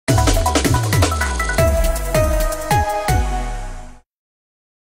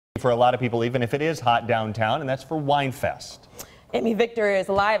for a lot of people, even if it is hot downtown, and that's for Winefest. Emmy Victor is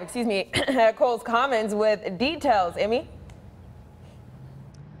live, at Coles Commons with details. Emmy?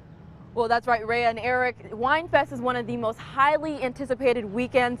 Well, that's right, Rhea and Eric. Winefest is one of the most highly anticipated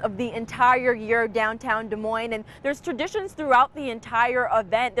weekends of the entire year downtown Des Moines, and there's traditions throughout the entire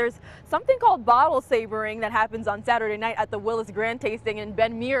event. There's something called bottle savoring that happens on Saturday night at the Willis Grand Tasting, and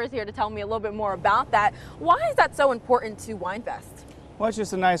Ben Muir is here to tell me a little bit more about that. Why is that so important to Winefest? Well, it's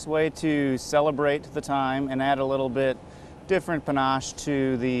just a nice way to celebrate the time and add a little bit different panache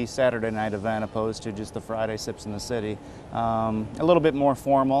to the Saturday night event opposed to just the Friday Sips in the City. A little bit more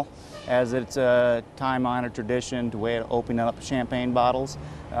formal, as it's a time-honored tradition to way of opening up champagne bottles.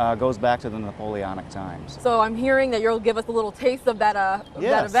 Goes back to the Napoleonic times. So I'm hearing that you'll give us a little taste of that,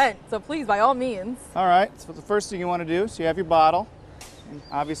 that event, so please, by all means. All right, so the first thing you want to do is you have your bottle. And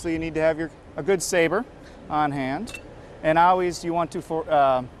obviously you need to have a good saber on hand. And always you want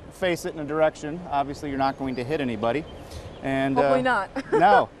to face it in a direction. Obviously you're not going to hit anybody. And hopefully not.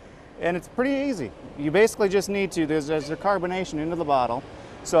 No, and it's pretty easy. You basically just need to, there's a carbonation into the bottle.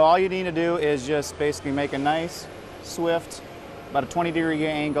 So all you need to do is just basically make a nice, swift, about a 20-degree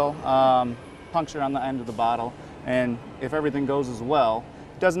angle puncture on the end of the bottle. And if everything goes as well,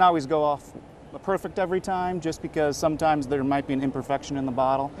 it doesn't always go off perfect every time, just because sometimes there might be an imperfection in the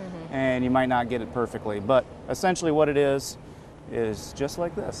bottle and you might not get it perfectly. But essentially what it is just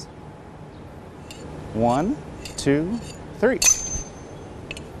like this. 1, 2, 3.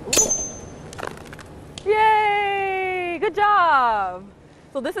 Yay! Good job!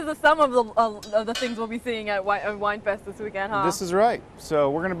 So this is the sum of the things we'll be seeing at Winefest this weekend, huh? This is right. So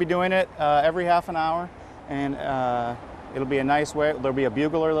we're going to be doing it every half an hour, and it'll be a nice way. There'll be a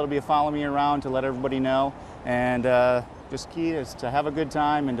bugler that'll be following me around to let everybody know. And just key is to have a good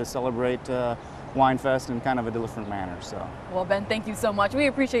time and to celebrate Winefest in kind of a different manner. So. Well, Ben, thank you so much. We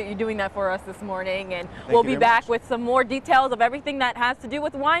appreciate you doing that for us this morning, and we'll be back with some more details of everything that has to do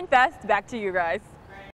with Winefest. Back to you guys.